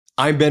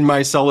I'm Ben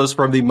Meiselas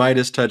from the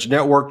MeidasTouch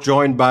Network,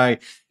 joined by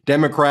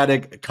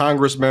Democratic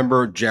Congressman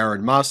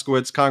Jared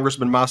Moskowitz.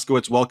 Congressman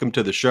Moskowitz, welcome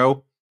to the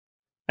show.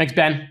 Thanks,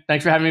 Ben.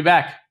 Thanks for having me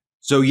back.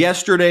 So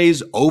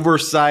yesterday's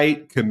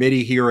Oversight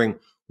Committee hearing,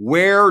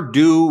 where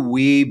do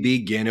we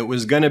begin? It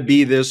was going to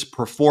be this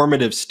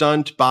performative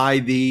stunt by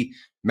the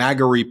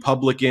MAGA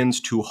Republicans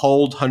to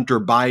hold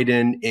Hunter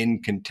Biden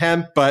in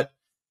contempt, but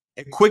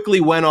it quickly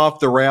went off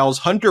the rails.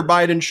 Hunter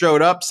Biden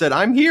showed up, said,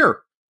 "I'm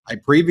here. I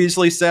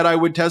previously said I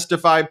would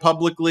testify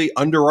publicly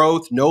under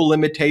oath, no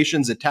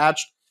limitations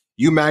attached.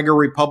 You MAGA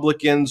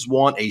Republicans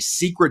want a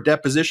secret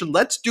deposition.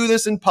 Let's do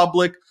this in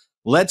public.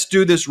 Let's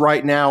do this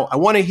right now." I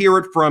want to hear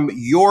it from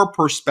your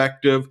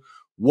perspective.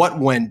 What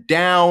went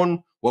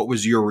down? What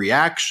was your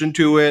reaction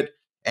to it?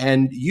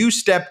 And you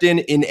stepped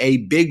in a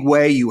big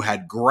way. You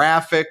had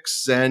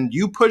graphics and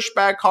you pushed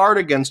back hard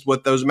against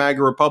what those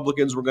MAGA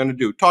Republicans were going to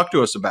do. Talk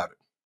to us about it.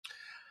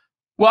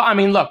 Well, I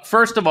mean, look,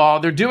 first of all,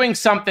 they're doing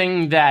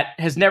something that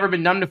has never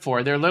been done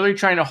before. They're literally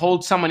trying to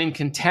hold someone in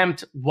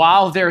contempt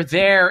while they're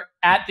there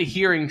at the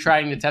hearing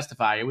trying to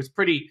testify. It was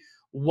pretty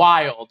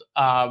wild.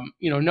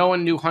 No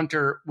one knew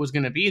Hunter was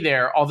going to be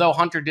there, although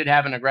Hunter did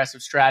have an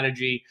aggressive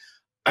strategy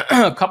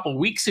a couple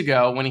weeks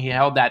ago when he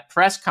held that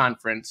press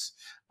conference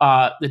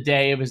the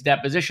day of his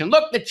deposition.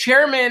 Look, the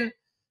chairman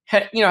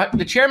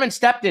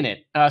stepped in it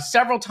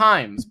several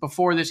times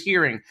before this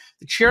hearing.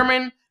 The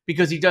chairman,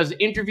 because he does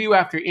interview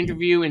after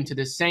interview into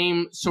the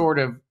same sort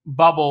of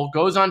bubble,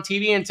 goes on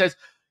TV and says,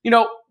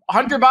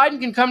 Hunter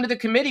Biden can come to the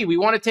committee. We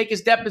want to take his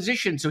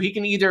deposition. So we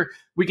can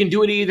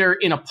do it either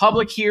in a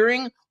public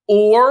hearing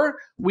or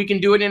we can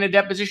do it in a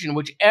deposition,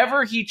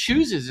 whichever he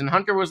chooses. And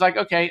Hunter was like,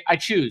 okay, I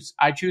choose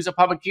a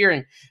public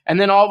hearing.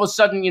 And then all of a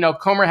sudden,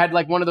 Comer had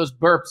like one of those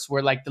burps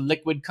where like the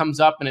liquid comes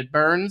up and it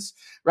burns,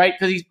 right?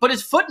 Because he's put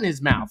his foot in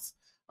his mouth.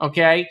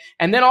 Okay.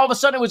 And then all of a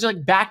sudden it was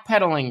like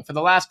backpedaling for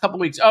the last couple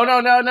of weeks. Oh,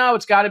 no.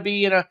 It's got to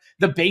be in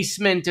the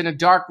basement in a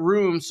dark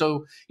room.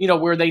 So,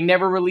 where they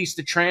never release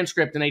the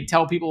transcript and they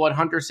tell people what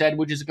Hunter said,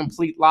 which is a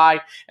complete lie.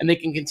 And they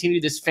can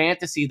continue this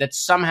fantasy that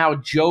somehow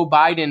Joe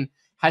Biden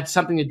had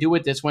something to do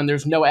with this when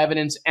there's no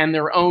evidence. And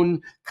their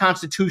own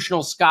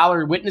constitutional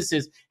scholar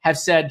witnesses have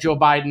said Joe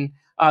Biden,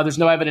 there's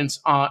no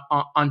evidence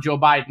on Joe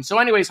Biden. So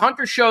anyways,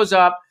 Hunter shows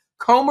up.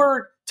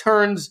 Comer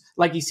turns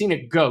like he's seen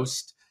a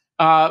ghost.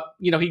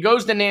 He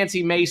goes to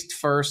Nancy Mace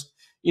first,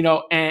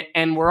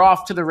 and we're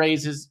off to the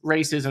races,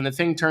 and the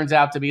thing turns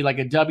out to be like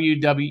a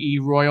WWE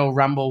Royal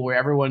Rumble where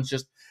everyone's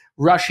just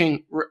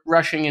rushing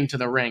into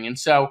the ring. And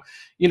so,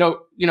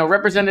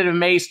 Representative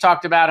Mace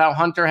talked about how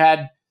Hunter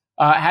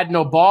had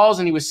no balls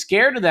and he was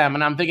scared of them.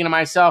 And I'm thinking to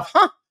myself,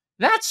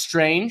 that's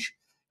strange.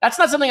 That's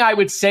not something I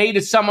would say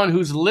to someone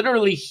who's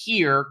literally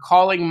here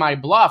calling my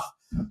bluff.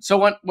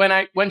 So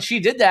when she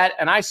did that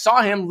and I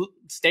saw him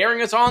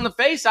staring us all in the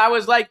face, I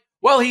was like,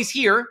 well, he's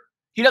here.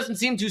 He doesn't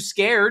seem too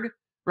scared,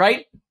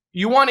 right?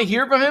 You want to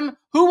hear from him?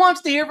 Who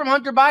wants to hear from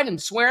Hunter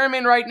Biden? Swear him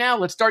in right now.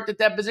 Let's start the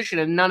deposition.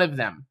 And none of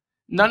them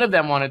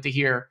wanted to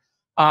hear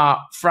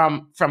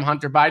from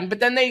Hunter Biden. But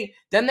then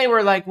they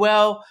were like,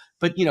 well,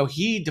 but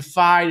he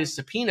defied a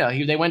subpoena.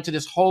 They went to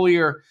this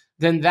holier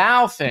than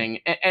thou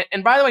thing.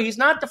 And by the way, he's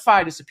not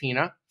defied a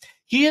subpoena.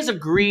 He has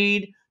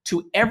agreed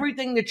to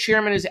everything the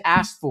chairman has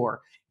asked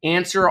for.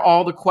 Answer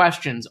all the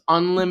questions,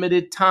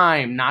 unlimited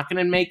time, not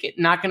going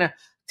to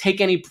take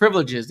any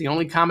privileges. The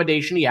only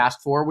accommodation he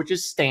asked for, which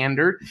is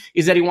standard,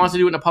 is that he wants to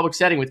do it in a public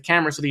setting with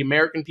cameras so the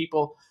American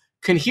people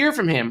can hear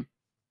from him.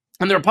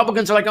 And the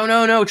Republicans are like, oh,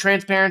 no,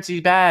 transparency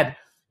is bad.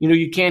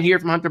 You can't hear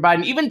from Hunter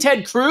Biden. Even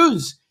Ted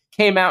Cruz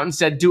came out and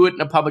said, do it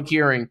in a public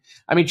hearing.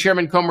 I mean,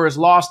 Chairman Comer has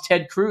lost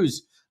Ted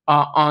Cruz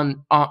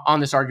on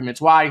this argument.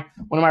 It's why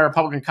one of my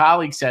Republican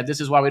colleagues said, this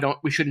is why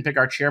we shouldn't pick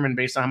our chairman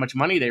based on how much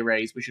money they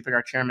raise. We should pick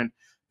our chairman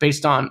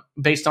based on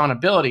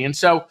ability. And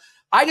so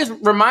I just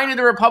reminded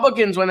the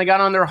Republicans when they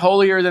got on their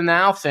holier than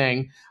thou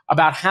thing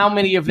about how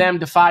many of them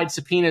defied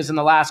subpoenas in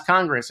the last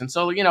Congress. And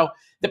so,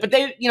 but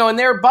they, in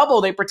their bubble,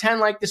 they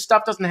pretend like this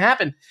stuff doesn't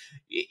happen.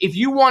 If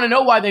you want to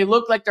know why they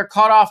look like they're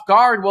caught off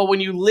guard, well,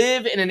 when you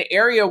live in an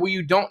area where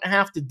you don't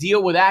have to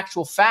deal with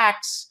actual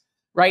facts,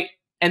 right?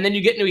 And then you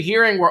get into a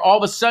hearing where all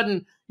of a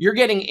sudden you're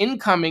getting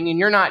incoming and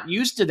you're not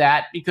used to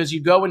that because you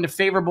go into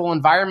favorable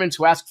environments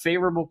who ask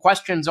favorable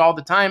questions all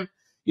the time.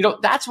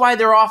 That's why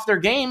they're off their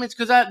game. It's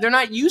because they're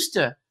not used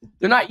to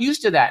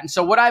that. And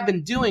so what I've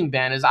been doing,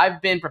 Ben, is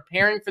I've been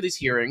preparing for these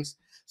hearings.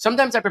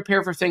 Sometimes I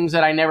prepare for things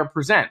that I never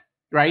present,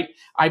 right?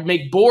 I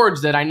make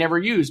boards that I never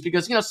use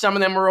because, some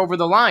of them are over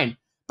the line.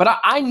 But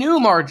I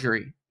knew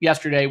Marjorie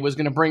yesterday was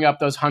going to bring up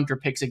those Hunter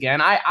picks again.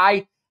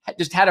 I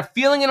just had a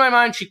feeling in my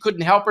mind she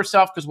couldn't help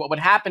herself because what would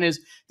happen is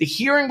the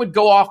hearing would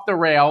go off the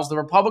rails. The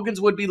Republicans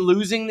would be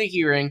losing the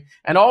hearing.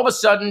 And all of a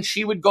sudden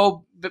she would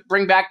go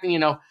bring back the,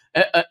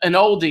 an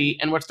oldie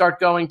and would start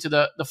going to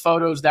the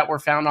photos that were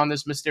found on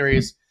this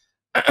mysterious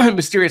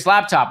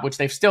laptop, which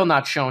they've still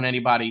not shown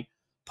anybody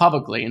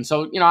publicly. And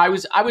so, I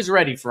was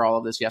ready for all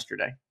of this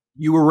yesterday.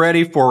 You were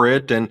ready for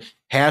it. And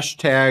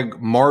hashtag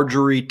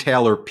Marjorie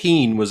Taylor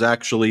Peen was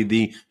actually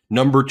the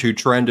 #2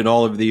 trend in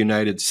all of the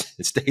United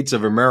States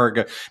of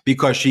America,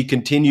 because she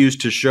continues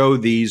to show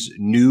these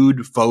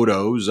nude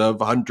photos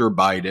of Hunter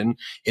Biden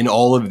in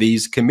all of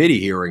these committee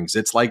hearings.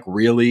 It's like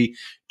really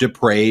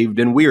depraved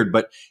and weird,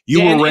 but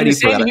you were ready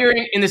for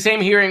that. In the same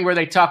hearing where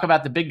they talk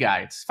about the big guy,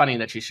 it's funny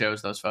that she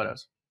shows those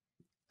photos.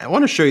 I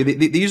want to show you.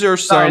 These are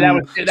some. Sorry, that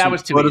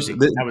was too easy.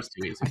 That was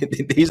too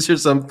easy. These are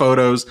some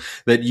photos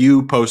that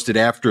you posted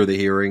after the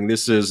hearing.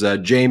 This is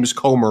James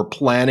Comer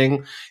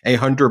planning a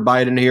Hunter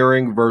Biden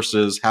hearing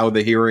versus how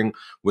the hearing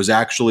was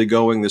actually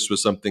going. This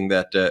was something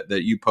that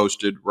you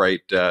posted right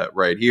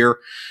here.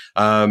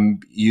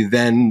 We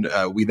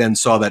then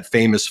saw that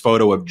famous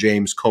photo of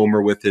James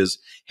Comer with his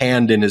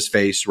hand in his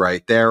face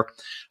right there.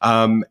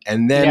 And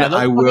then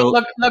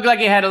look like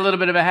he had a little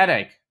bit of a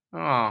headache.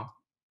 Oh.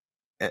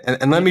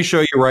 And let me show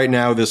you right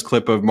now this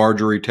clip of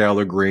Marjorie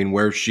Taylor Greene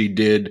where she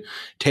did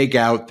take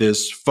out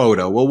this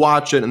photo. We'll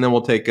watch it and then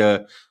we'll take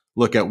a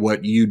look at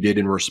what you did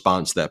in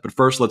response to that. But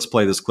first, let's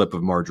play this clip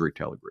of Marjorie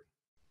Taylor Greene.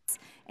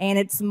 And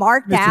it's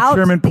marked Mr. out.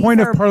 Chairman,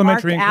 point of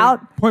parliamentary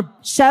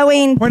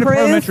showing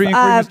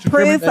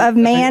proof of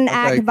Mann Okay.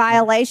 Act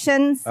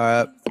violations.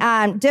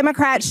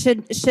 Democrats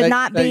should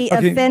not be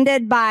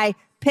offended by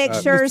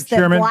pictures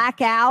that black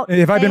out.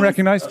 Have I been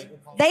recognized?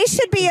 They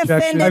should be I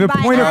offended have a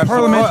by point of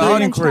parliamentary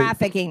human inquiry.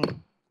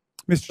 trafficking.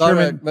 Mr.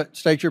 Chairman, but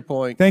state your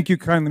point. Thank you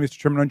kindly, Mr.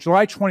 Chairman. On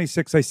July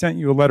 26th, I sent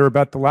you a letter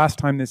about the last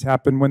time this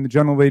happened, when the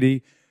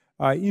gentlelady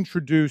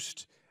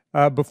introduced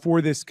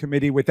before this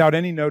committee, without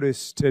any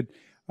notice to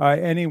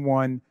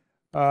anyone,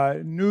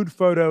 nude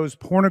photos,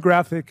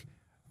 pornographic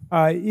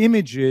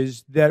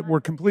images that were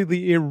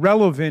completely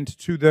irrelevant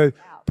to the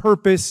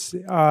purpose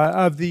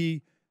of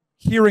the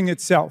hearing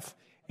itself.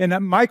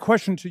 And my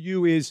question to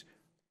you is,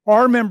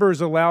 are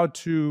members allowed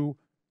to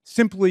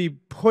simply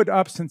put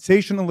up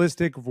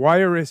sensationalistic,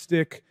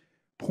 voyeuristic,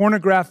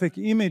 pornographic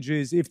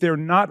images if they're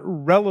not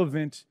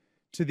relevant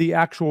to the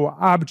actual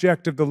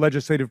object of the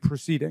legislative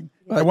proceeding?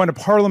 I want a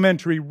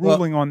parliamentary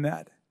ruling on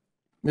that.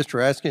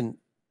 Mr. Askin,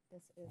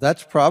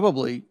 that's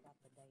probably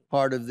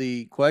part of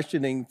the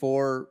questioning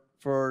for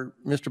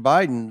Mr.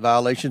 Biden,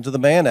 violations of the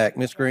Mann Act.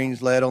 Ms.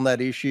 Green's led on that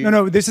issue.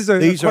 No, this is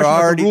these question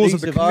are already, of the rules these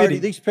of the have committee.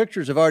 these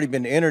pictures have already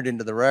been entered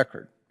into the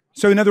record.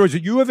 So in other words,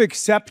 you have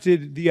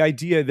accepted the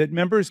idea that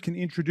members can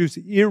introduce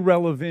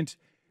irrelevant,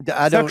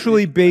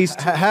 sexually based,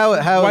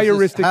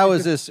 voyeuristic. How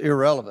is this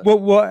irrelevant?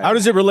 Well, how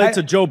does it relate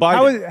to Joe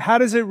Biden? How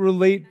does it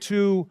relate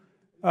to?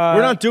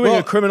 We're not doing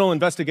a criminal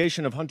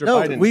investigation of Hunter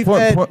Biden. We've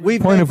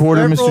Point of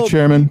order, Mr.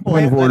 Chairman.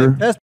 Point of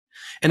order.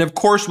 And of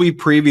course, we've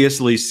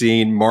previously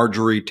seen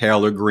Marjorie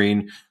Taylor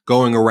Greene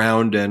going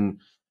around and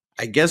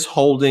I guess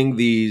holding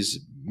these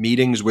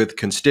meetings with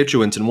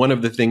constituents. And one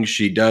of the things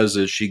she does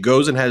is she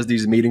goes and has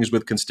these meetings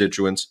with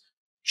constituents.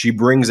 She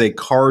brings a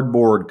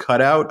cardboard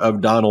cutout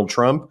of Donald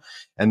Trump,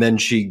 and then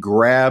she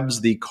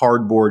grabs the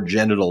cardboard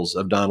genitals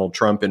of Donald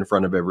Trump in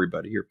front of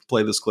everybody. Here,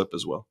 play this clip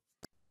as well.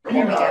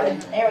 There we go.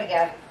 There we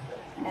go.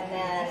 And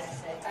then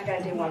I got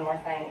to do one more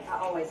thing. I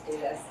always do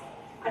this.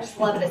 I just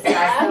love this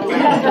guy so much.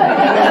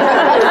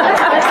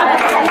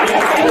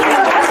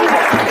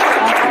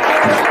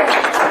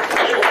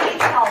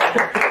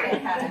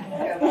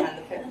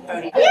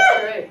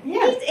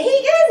 Yeah, he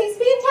is. He's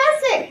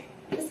fantastic.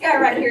 This guy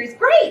right here is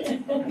great.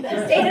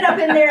 Standing up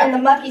in there in the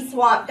mucky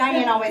swamp.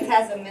 Diane always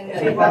has him in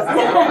the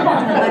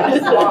mucky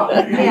swamp.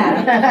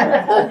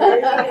 Yeah.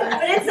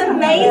 But it's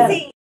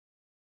amazing.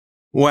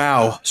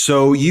 Wow.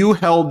 So you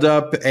held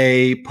up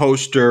a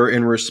poster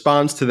in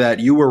response to that.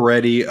 You were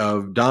ready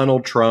of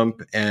Donald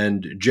Trump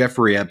and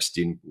Jeffrey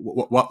Epstein.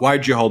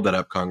 Why'd you hold that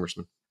up,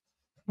 Congressman?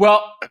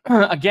 Well,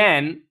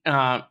 again,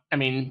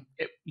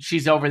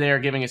 she's over there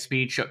giving a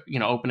speech,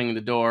 opening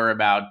the door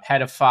about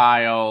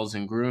pedophiles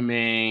and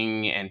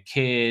grooming and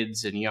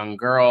kids and young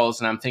girls.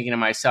 And I'm thinking to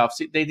myself,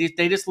 see, they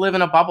just live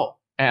in a bubble.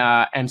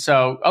 And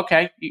so,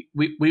 okay,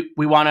 we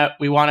want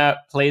to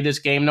play this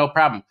game. No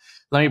problem.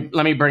 Let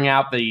me bring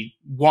out the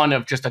one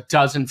of just a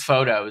dozen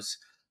photos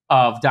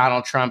of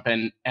Donald Trump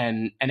and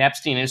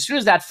Epstein. And as soon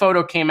as that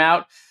photo came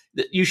out,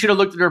 you should have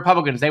looked at the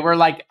Republicans. They were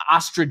like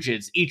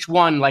ostriches. Each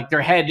one, like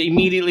their head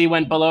immediately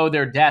went below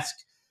their desk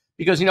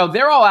because,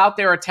 they're all out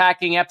there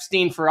attacking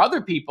Epstein for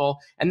other people.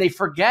 And they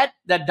forget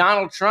that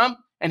Donald Trump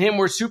and him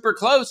were super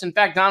close. In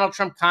fact, Donald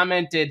Trump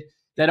commented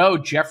that, oh,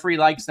 Jeffrey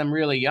likes them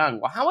really young.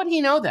 Well, how would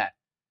he know that?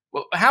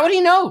 Well, how would he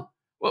know?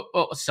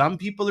 Well, some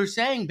people are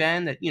saying,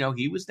 Ben, that,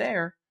 he was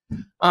there.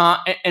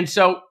 And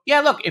so, yeah,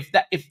 look,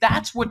 if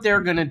that's what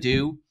they're going to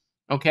do,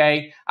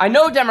 okay, I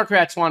know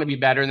Democrats want to be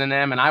better than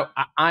them, and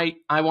I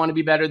want to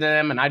be better than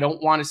them, and I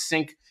don't want to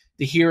sink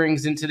the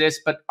hearings into this.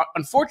 But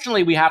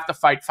unfortunately, we have to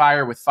fight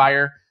fire with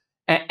fire,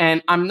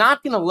 and I'm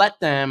not going to let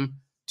them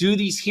do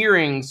these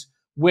hearings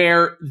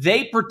where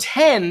they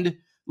pretend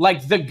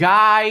like the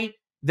guy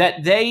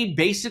that they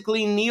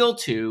basically kneel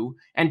to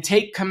and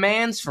take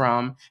commands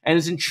from and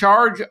is in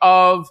charge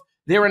of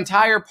their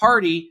entire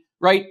party,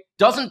 right,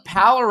 doesn't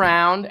pal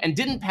around and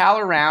didn't pal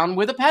around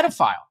with a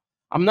pedophile.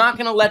 I'm not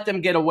going to let them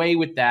get away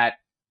with that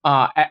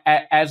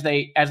as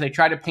they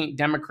try to paint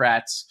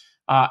Democrats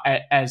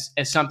as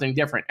something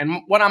different.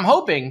 And what I'm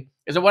hoping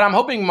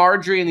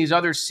Marjorie and these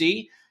others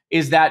see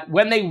is that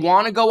when they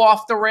want to go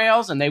off the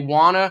rails and they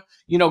want to,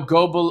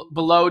 go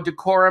below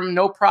decorum,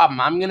 no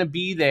problem. I'm going to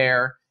be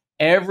there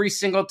every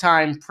single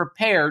time,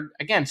 prepared.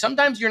 Again,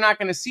 sometimes you're not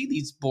going to see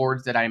these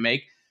boards that I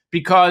make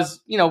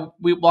because,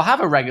 we will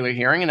have a regular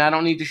hearing and I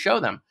don't need to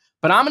show them.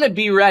 But I'm going to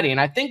be ready. And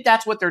I think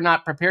that's what they're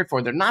not prepared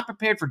for. They're not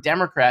prepared for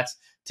Democrats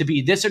to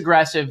be this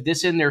aggressive,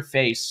 this in their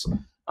face.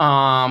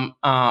 And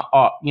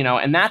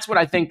that's what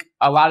I think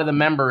a lot of the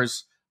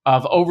members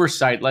of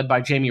oversight led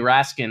by Jamie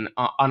Raskin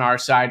on our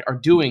side are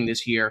doing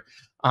this year,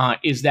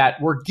 is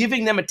that we're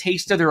giving them a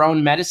taste of their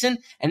own medicine.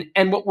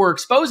 And what we're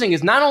exposing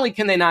is not only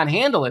can they not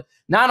handle it,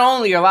 not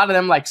only are a lot of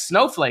them like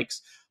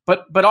snowflakes,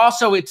 but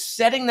also it's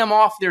setting them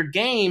off their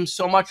game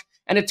so much.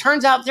 And it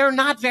turns out they're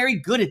not very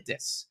good at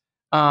this,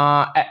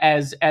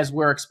 as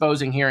we're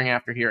exposing hearing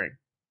after hearing.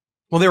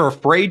 Well, they're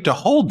afraid to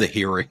hold the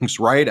hearings,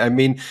 right? I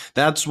mean,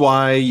 that's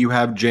why you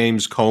have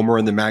James Comer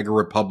and the MAGA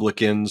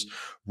Republicans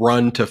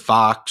run to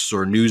Fox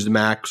or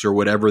Newsmax or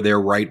whatever their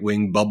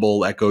right-wing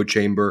bubble echo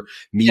chamber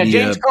media. Yeah,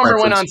 James Comer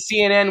went on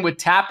CNN with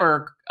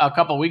Tapper a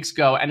couple weeks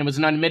ago, and it was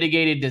an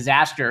unmitigated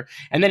disaster.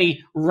 And then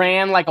he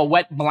ran like a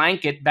wet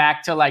blanket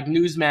back to like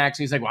Newsmax. And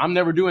he's like, well, I'm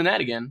never doing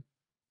that again.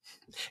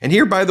 And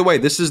here, by the way,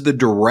 this is the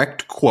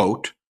direct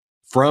quote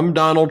from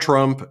Donald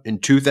Trump in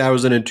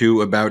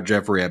 2002 about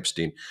Jeffrey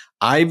Epstein.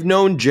 I've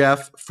known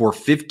Jeff for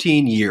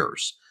 15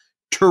 years.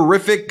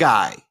 Terrific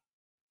guy.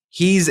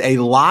 He's a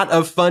lot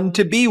of fun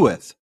to be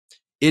with.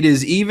 It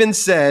is even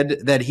said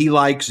that he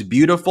likes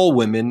beautiful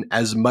women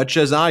as much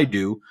as I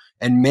do,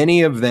 and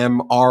many of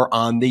them are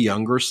on the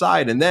younger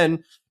side. And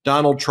then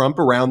Donald Trump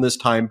around this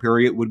time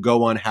period would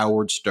go on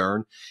Howard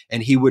Stern,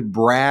 and he would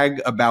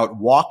brag about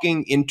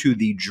walking into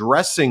the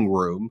dressing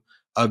room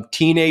of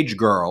teenage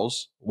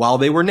girls while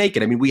they were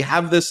naked. I mean, we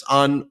have this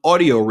on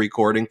audio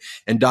recording,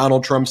 and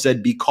Donald Trump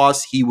said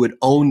because he would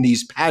own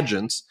these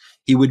pageants,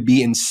 he would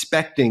be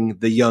inspecting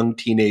the young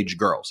teenage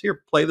girls.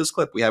 Here, play this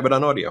clip. We have it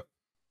on audio.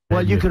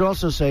 Well, you could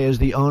also say as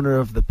the owner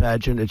of the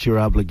pageant, it's your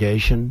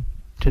obligation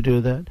to do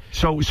that.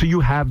 So you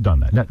have done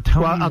that. Now,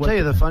 I'll tell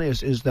you the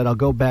funniest is that I'll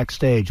go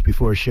backstage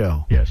before a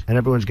show. Yes. And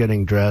everyone's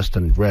getting dressed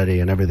and ready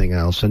and everything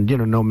else. And,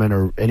 no men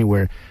are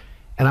anywhere.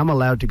 And I'm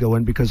allowed to go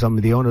in because I'm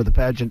the owner of the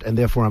pageant, and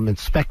therefore I'm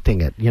inspecting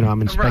it.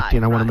 I'm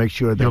inspecting. Right, I want to make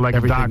sure that like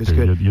everything is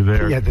good. You're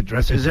there. Yeah, the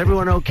dress. Is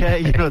everyone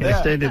okay? They're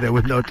standing there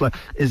with no clothes.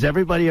 Is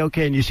everybody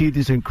okay? And you see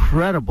these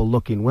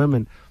incredible-looking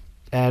women.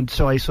 And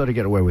so I sort of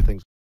get away with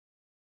things.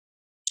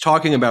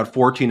 Talking about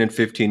 14 and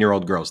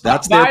 15-year-old girls.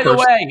 That's By the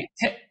way,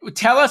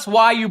 tell us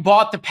why you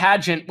bought the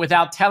pageant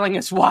without telling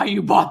us why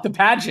you bought the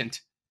pageant.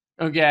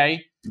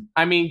 Okay?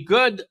 I mean,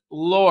 good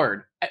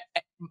Lord.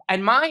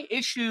 And my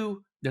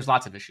issue... There's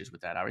lots of issues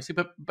with that, obviously,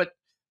 but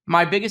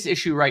my biggest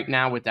issue right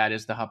now with that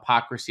is the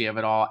hypocrisy of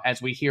it all.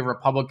 As we hear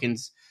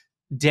Republicans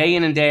day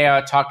in and day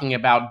out talking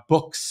about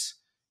books,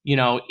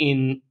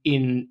 in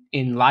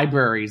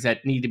libraries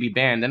that need to be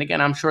banned. And again,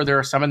 I'm sure there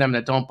are some of them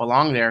that don't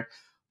belong there.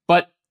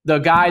 But the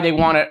guy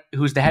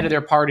who's the head of their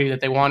party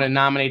that they want to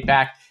nominate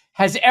back,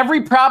 has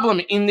every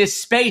problem in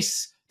this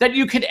space that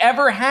you could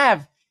ever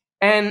have,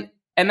 and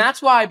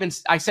that's why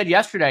I said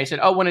yesterday. I said,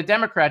 oh, when a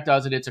Democrat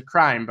does it, it's a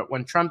crime, but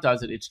when Trump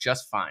does it, it's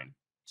just fine.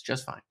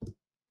 Just fine.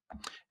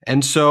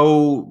 And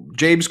so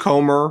James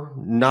Comer,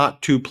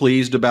 not too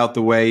pleased about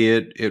the way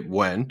it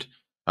went.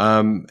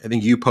 I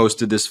think you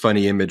posted this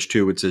funny image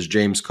too. It says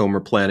James Comer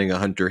planning a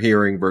Hunter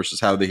hearing versus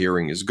how the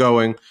hearing is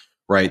going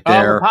right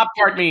there. Oh,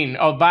 Pop-Tart meme.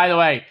 Oh, by the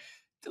way,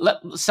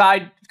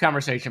 side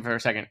conversation for a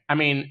second. I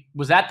mean,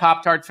 was that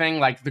Pop-Tart thing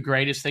like the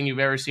greatest thing you've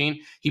ever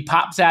seen? He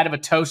pops out of a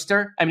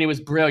toaster. I mean, it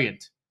was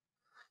brilliant.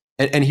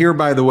 And here,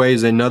 by the way,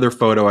 is another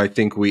photo I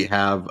think we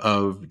have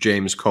of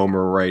James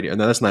Comer right here.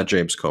 No, that's not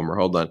James Comer.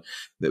 Hold on.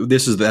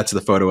 That's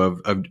the photo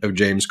of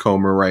James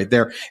Comer right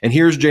there. And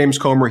here's James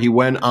Comer. He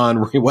went on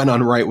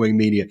right-wing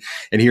media,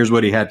 and here's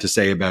what he had to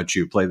say about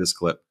you. Play this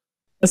clip.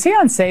 Was he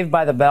on Saved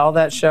by the Bell,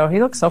 that show? He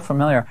looks so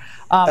familiar.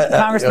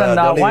 Congressman,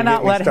 why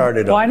not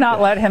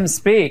let him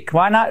speak?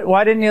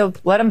 Why didn't you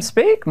let him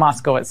speak?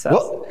 Moskowitz says.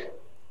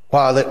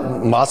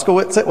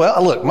 Moskowitz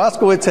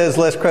has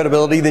less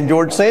credibility than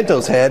George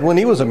Santos had when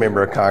he was a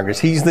member of Congress.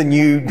 He's the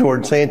new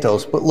George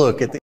Santos. But look,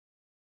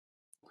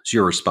 what's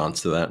your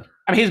response to that?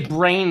 I mean, his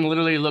brain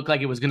literally looked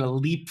like it was going to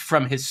leap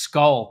from his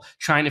skull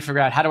trying to figure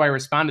out, how do I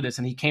respond to this?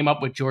 And he came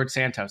up with George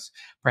Santos.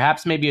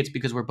 Perhaps maybe it's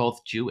because we're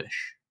both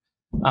Jewish.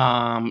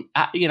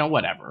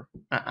 Whatever.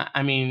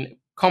 I mean,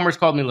 Comer's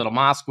called me Little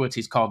Moskowitz.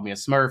 He's called me a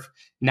Smurf.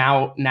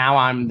 Now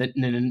I'm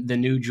the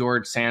new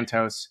George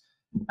Santos.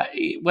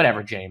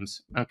 Whatever,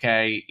 James.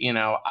 Okay.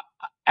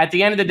 At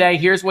the end of the day,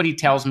 here's what he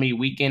tells me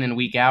week in and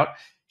week out.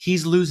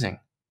 He's losing.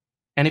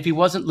 And if he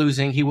wasn't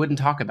losing, he wouldn't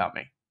talk about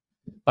me.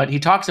 But he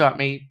talks about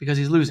me because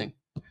he's losing.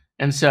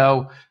 And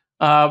so,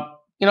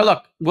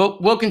 look,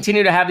 we'll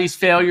continue to have these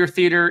failure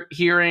theater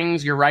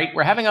hearings. You're right.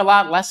 We're having a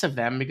lot less of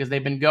them because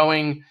they've been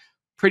going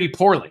pretty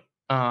poorly.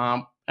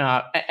 And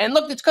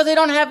look, it's because they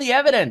don't have the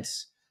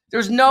evidence.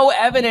 There's no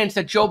evidence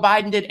that Joe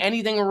Biden did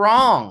anything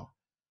wrong.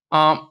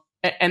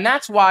 And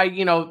that's why,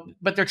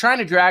 but they're trying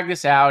to drag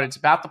this out. It's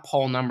about the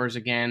poll numbers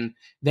again.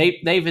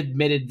 They've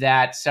admitted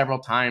that several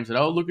times that,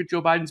 oh, look at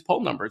Joe Biden's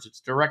poll numbers. It's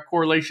direct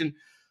correlation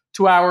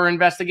to our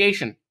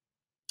investigation.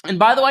 And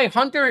by the way,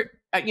 Hunter,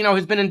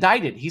 has been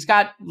indicted. He's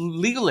got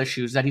legal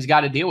issues that he's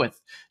got to deal with.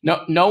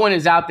 No one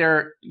is out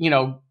there,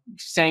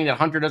 saying that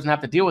Hunter doesn't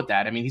have to deal with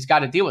that. I mean, he's got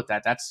to deal with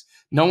that.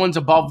 No one's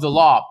above the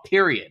law,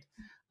 period.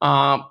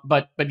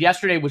 But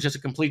yesterday was just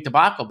a complete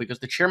debacle because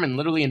the chairman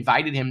literally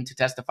invited him to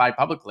testify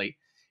publicly.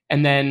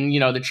 And then,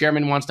 the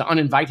chairman wants to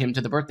uninvite him to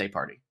the birthday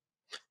party.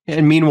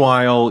 And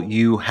meanwhile,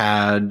 you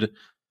had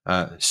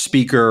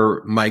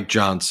Speaker Mike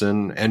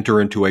Johnson enter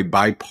into a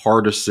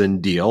bipartisan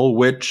deal,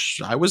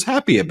 which I was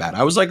happy about.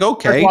 I was like,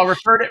 okay. Well,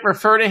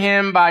 refer to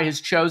him by his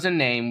chosen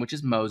name, which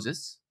is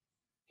Moses.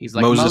 He's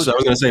like Moses. I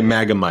was going to say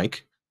MAGA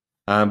Mike.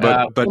 But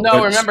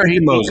remember, he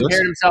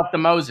compared himself to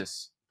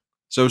Moses.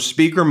 So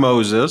Speaker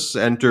Moses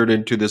entered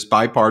into this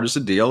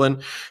bipartisan deal.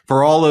 And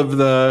for all of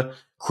the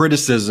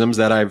criticisms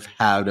that I've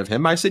had of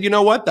him, I said, you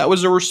know what? That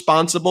was a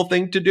responsible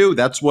thing to do.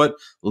 That's what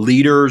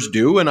leaders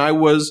do. And I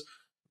was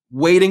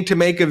waiting to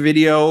make a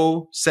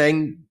video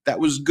saying that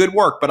was good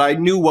work, but I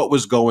knew what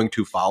was going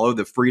to follow.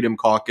 The Freedom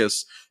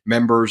Caucus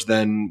members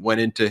then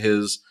went into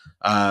his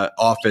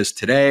office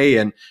today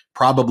and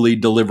probably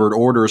delivered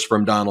orders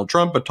from Donald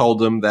Trump, but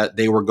told him that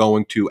they were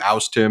going to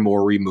oust him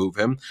or remove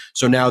him.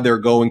 So now they're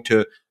going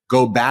to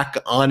go back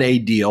on a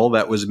deal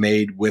that was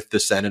made with the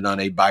Senate on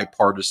a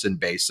bipartisan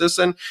basis.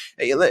 And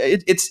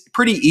it's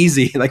pretty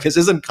easy. Like, this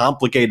isn't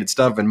complicated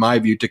stuff, in my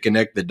view, to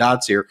connect the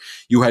dots here.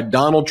 You had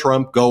Donald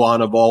Trump go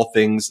on, of all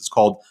things, it's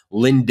called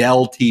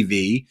Lindell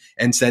TV,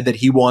 and said that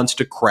he wants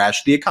to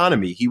crash the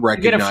economy. He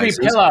recognizes— You get a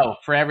free pillow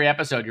for every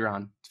episode you're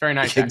on. It's very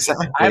nice.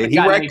 Exactly. I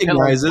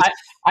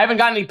haven't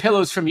gotten any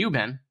pillows from you,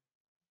 Ben.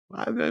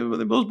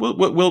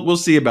 We'll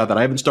see about that.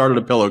 I haven't started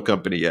a pillow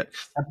company yet.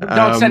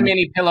 Don't send me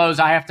any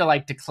pillows. I have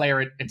to declare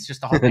it. It's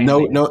just a whole thing.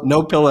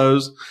 No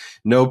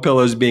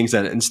pillows being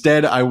sent.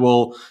 Instead, I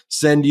will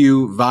send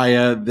you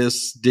via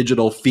this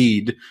digital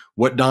feed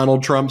what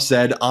Donald Trump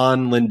said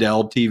on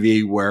Lindell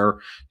TV, where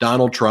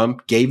Donald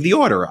Trump gave the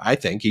order. I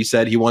think he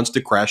said he wants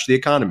to crash the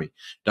economy.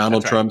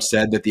 Donald Trump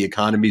said that the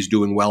economy is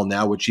doing well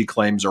now, which he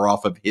claims are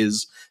off of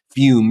his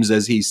fumes,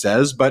 as he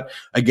says. But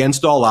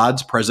against all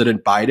odds,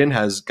 President Biden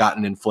has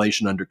gotten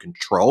inflation under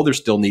control. There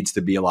still needs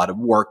to be a lot of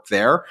work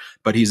there,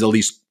 but he's at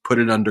least put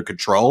it under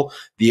control.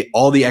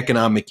 All the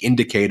economic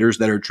indicators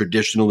that are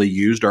traditionally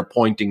used are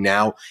pointing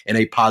now in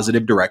a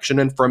positive direction.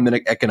 And from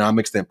an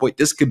economic standpoint,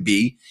 this could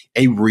be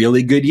a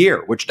really good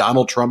year, which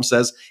Donald Trump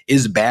says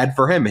is bad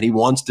for him, and he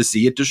wants to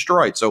see it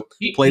destroyed. So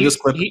play this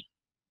clip. Play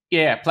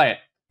it.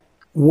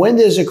 When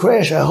there's a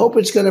crash, I hope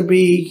it's going to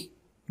be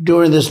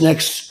during this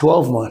next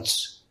 12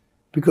 months.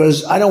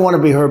 Because I don't want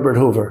to be Herbert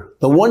Hoover.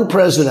 The one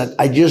president,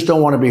 I just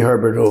don't want to be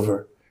Herbert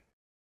Hoover.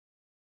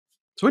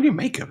 So what do you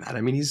make of that? I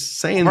mean, he's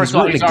saying— First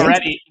of all,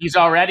 he's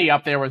already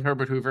up there with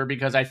Herbert Hoover,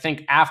 because I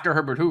think after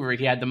Herbert Hoover,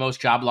 he had the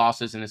most job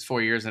losses in his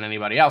 4 years than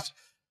anybody else.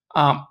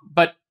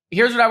 But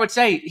here's what I would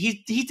say.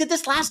 He did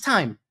this last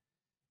time.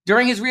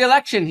 During his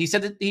reelection, he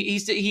said that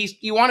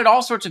he wanted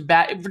all sorts of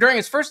during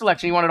his first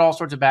election, he wanted all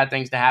sorts of bad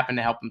things to happen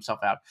to help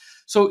himself out.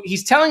 So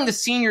he's telling the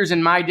seniors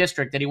in my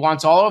district that he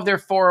wants all of their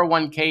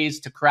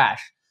 401ks to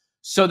crash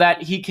so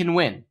that he can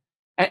win.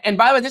 And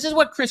by the way, this is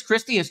what Chris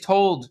Christie has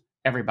told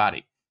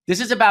everybody.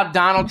 This is about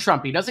Donald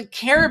Trump. He doesn't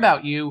care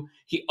about you.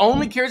 He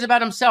only cares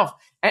about himself.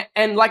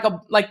 And like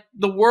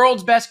the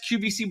world's best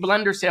QVC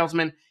blender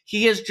salesman,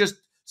 he has just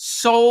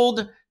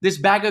sold this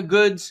bag of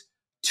goods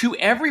to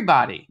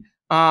everybody.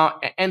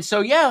 And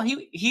so,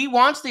 he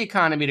wants the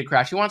economy to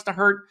crash. He wants to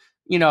hurt,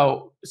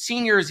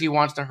 seniors. He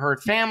wants to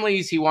hurt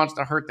families. He wants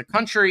to hurt the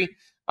country,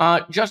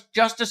 just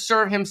to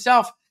serve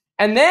himself.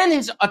 And then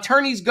his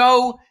attorneys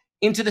go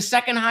into the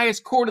second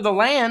highest court of the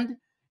land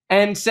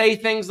and say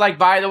things like,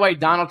 by the way,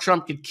 Donald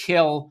Trump could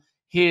kill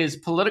his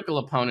political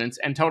opponents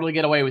and totally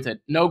get away with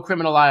it. No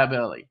criminal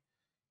liability.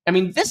 I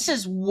mean, this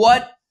is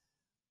what,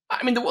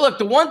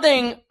 the one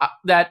thing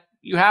that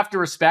you have to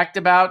respect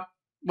about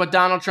what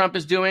Donald Trump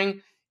is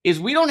doing is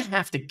we don't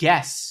have to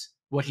guess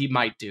what he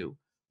might do.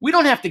 We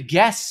don't have to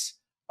guess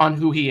on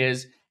who he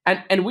is,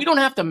 and we don't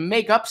have to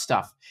make up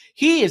stuff.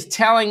 He is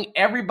telling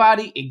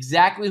everybody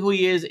exactly who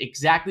he is,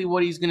 exactly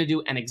what he's going to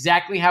do, and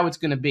exactly how it's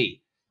going to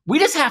be. We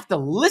just have to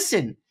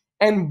listen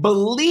and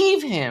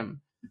believe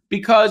him,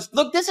 because,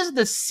 look, this is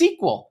the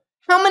sequel.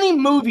 How many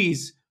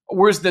movies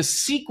was the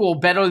sequel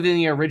better than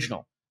the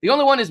original? The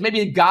only one is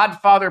maybe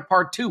Godfather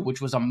Part 2,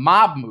 which was a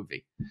mob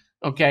movie.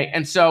 Okay,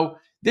 and so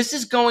this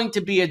is going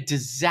to be a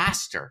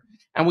disaster,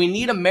 and we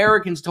need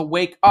Americans to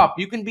wake up.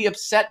 You can be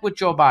upset with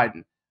Joe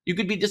Biden. You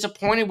could be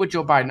disappointed with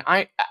Joe Biden.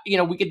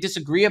 We could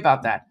disagree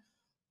about that.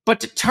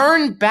 But to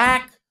turn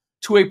back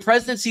to a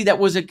presidency that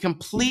was a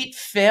complete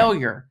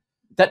failure,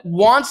 that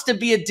wants to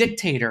be a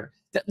dictator,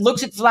 that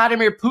looks at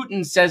Vladimir Putin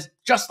and says,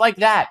 just like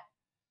that.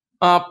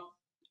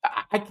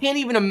 I can't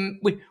even,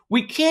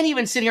 we can't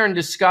even sit here and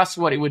discuss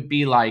what it would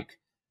be like,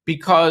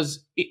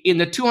 because in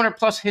the 200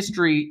 plus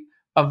history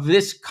of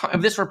this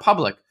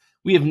republic,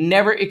 we have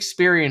never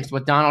experienced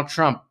what Donald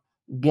Trump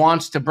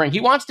wants to bring. He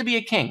wants to be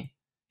a king.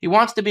 He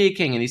wants to be a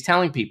king, and he's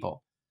telling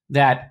people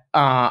that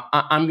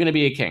I'm going to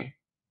be a king.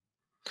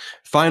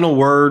 Final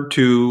word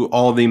to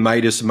all the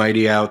Meidas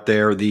Mighty out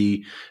there,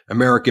 the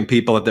American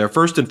people out there.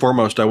 First and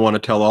foremost, I want to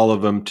tell all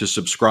of them to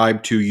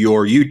subscribe to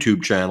your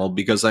YouTube channel,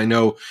 because I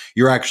know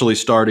you're actually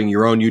starting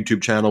your own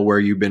YouTube channel where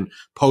you've been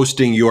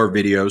posting your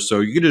videos.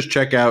 So you can just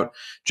check out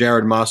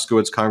Jared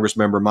Moskowitz,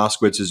 Congressmember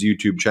Moskowitz's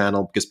YouTube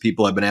channel, because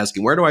people have been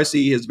asking, where do I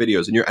see his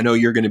videos? And I know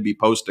you're going to be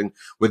posting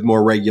with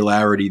more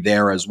regularity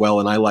there as well.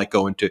 And I like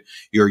going to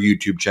your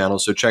YouTube channel.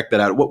 So check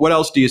that out. What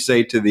else do you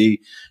say to the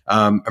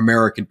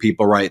American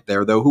people right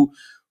there, though,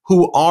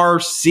 who are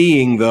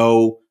seeing,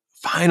 though,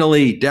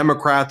 finally,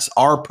 Democrats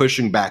are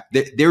pushing back?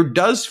 There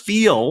does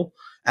feel,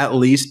 at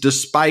least,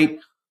 despite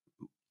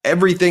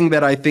everything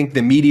that I think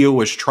the media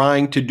was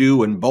trying to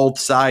do and both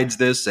sides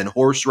this and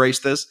horse race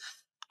this,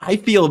 I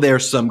feel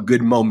there's some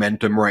good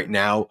momentum right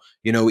now,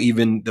 you know,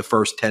 even the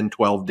first 10,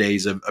 12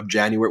 days of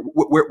January.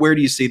 Where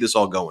do you see this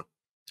all going?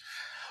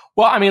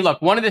 Well, I mean,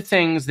 look, one of the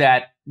things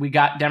that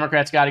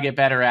Democrats got to get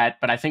better at,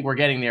 but I think we're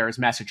getting there, is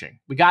messaging.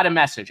 We got to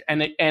message.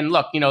 And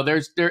look, you know,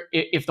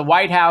 if the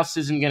White House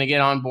isn't going to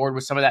get on board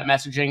with some of that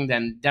messaging,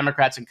 then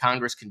Democrats in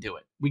Congress can do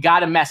it. We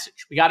got to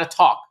message. We got to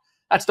talk.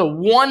 That's the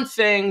one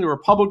thing the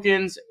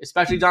Republicans,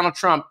 especially Donald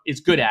Trump, is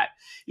good at.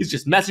 He's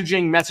just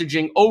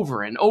messaging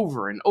over and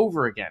over and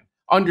over again,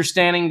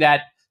 understanding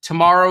that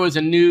tomorrow is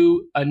a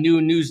new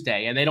news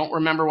day and they don't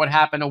remember what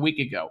happened a week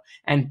ago,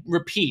 and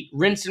repeat,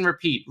 rinse and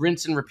repeat,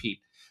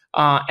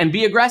 and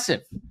be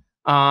aggressive.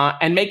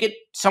 And make it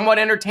somewhat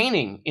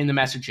entertaining in the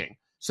messaging,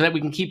 so that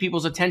we can keep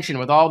people's attention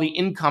with all the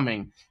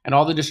incoming and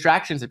all the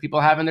distractions that people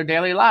have in their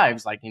daily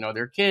lives, like, you know,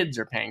 their kids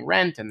are paying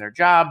rent and their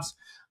jobs.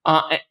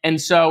 And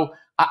so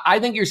I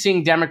think you're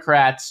seeing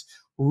Democrats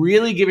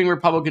really giving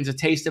Republicans a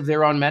taste of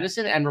their own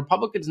medicine, and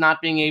Republicans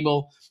not being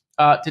able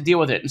to deal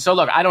with it. And so,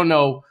 look, I don't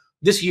know,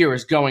 this year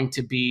is going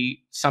to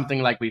be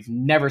something like we've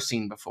never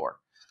seen before.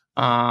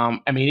 I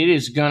mean, it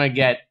is going to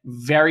get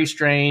very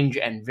strange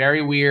and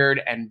very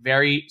weird and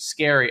very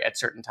scary at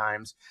certain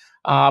times.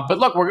 But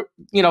look, we're,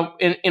 you know,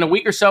 in a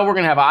week or so, we're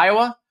going to have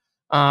Iowa.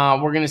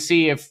 We're going to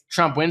see if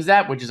Trump wins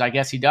that, which is, I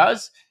guess he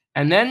does.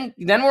 And then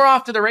we're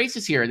off to the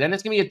races here. Then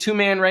it's going to be a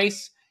two-man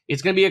race.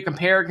 It's going to be a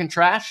compare and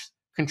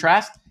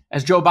contrast.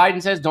 As Joe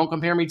Biden says, don't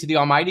compare me to the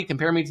almighty,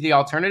 compare me to the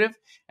alternative.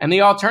 And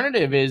the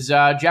alternative is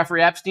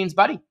Jeffrey Epstein's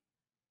buddy.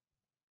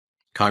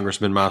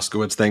 Congressman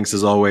Moskowitz, thanks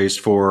as always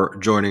for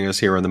joining us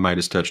here on the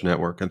MeidasTouch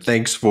Network. And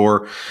thanks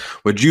for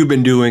what you've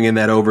been doing in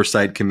that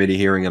oversight committee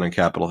hearing and on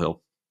Capitol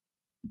Hill.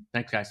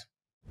 Thanks, guys.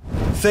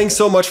 Thanks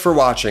so much for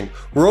watching.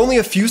 We're only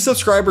a few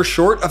subscribers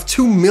short of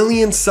 2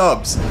 million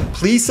subs.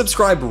 Please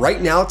subscribe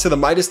right now to the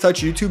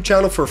MeidasTouch YouTube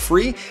channel for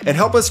free and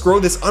help us grow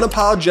this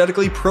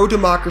unapologetically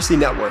pro-democracy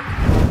network.